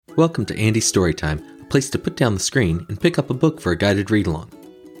Welcome to Andy's Storytime, a place to put down the screen and pick up a book for a guided read-along.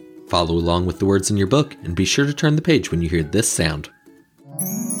 Follow along with the words in your book and be sure to turn the page when you hear this sound.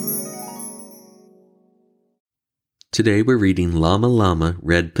 Today we're reading Llama,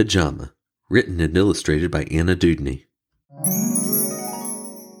 Red Pajama, written and illustrated by Anna Dudney.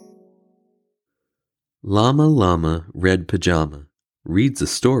 Llama, Red Pajama, reads a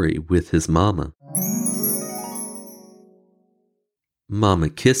story with his mama. Mama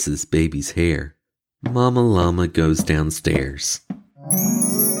kisses baby's hair. Mama Llama goes downstairs.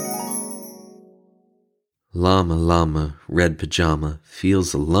 Llama, Red Pajama,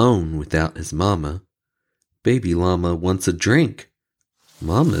 feels alone without his mama. Baby Llama wants a drink.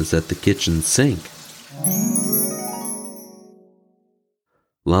 Mama's at the kitchen sink.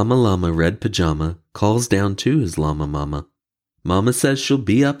 Llama, Red Pajama, calls down to his llama mama. Mama says she'll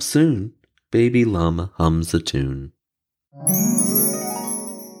be up soon. Baby Llama hums a tune.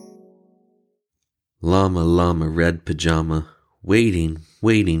 Llama, Red Pajama,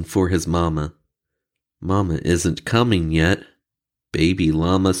 waiting for his mama. Mama isn't coming yet. Baby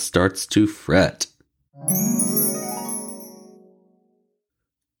Llama starts to fret.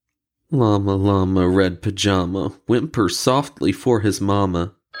 Llama, Red Pajama, whimpers softly for his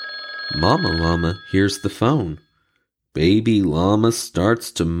mama. Mama Llama hears the phone. Baby Llama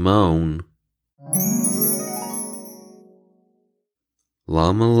starts to moan.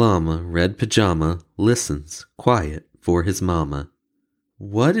 Llama, Red Pajama, listens, quiet, for his mama.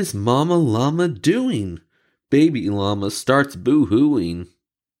 What is Mama Llama doing? Baby Llama starts boo-hooing.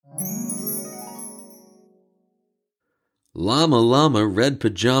 Llama, Red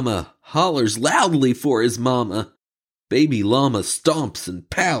Pajama, hollers loudly for his mama. Baby Llama stomps and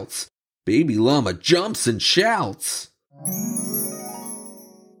pouts. Baby Llama jumps and shouts.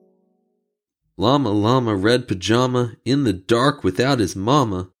 Llama, Red Pajama, in the dark without his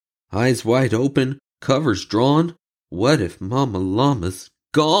mama. Eyes wide open, covers drawn. What if Mama Llama's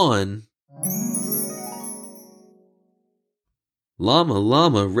gone?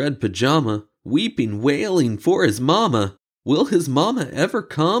 Llama, Red Pajama, weeping, wailing for his mama. Will his mama ever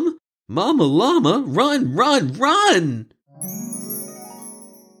come? Mama Llama, run!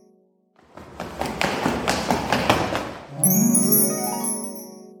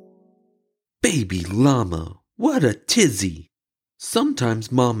 Baby Llama, what a tizzy!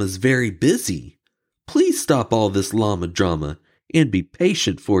 Sometimes Mama's very busy. Please stop all this llama drama and be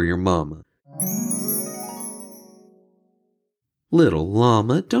patient for your mama. Little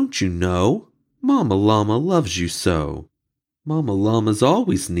llama, don't you know? Mama Llama loves you so. Mama Llama's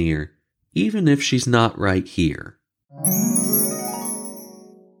always near, even if she's not right here.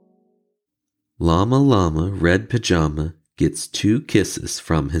 Llama, Red Pajama, gets 2 kisses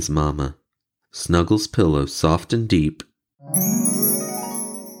from his mama. Snuggles pillow soft and deep.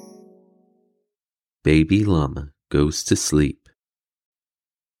 Baby Llama goes to sleep.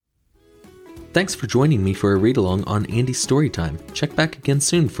 Thanks for joining me for a read-along on Andy's Storytime. Check back again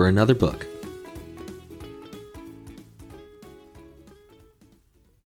soon for another book.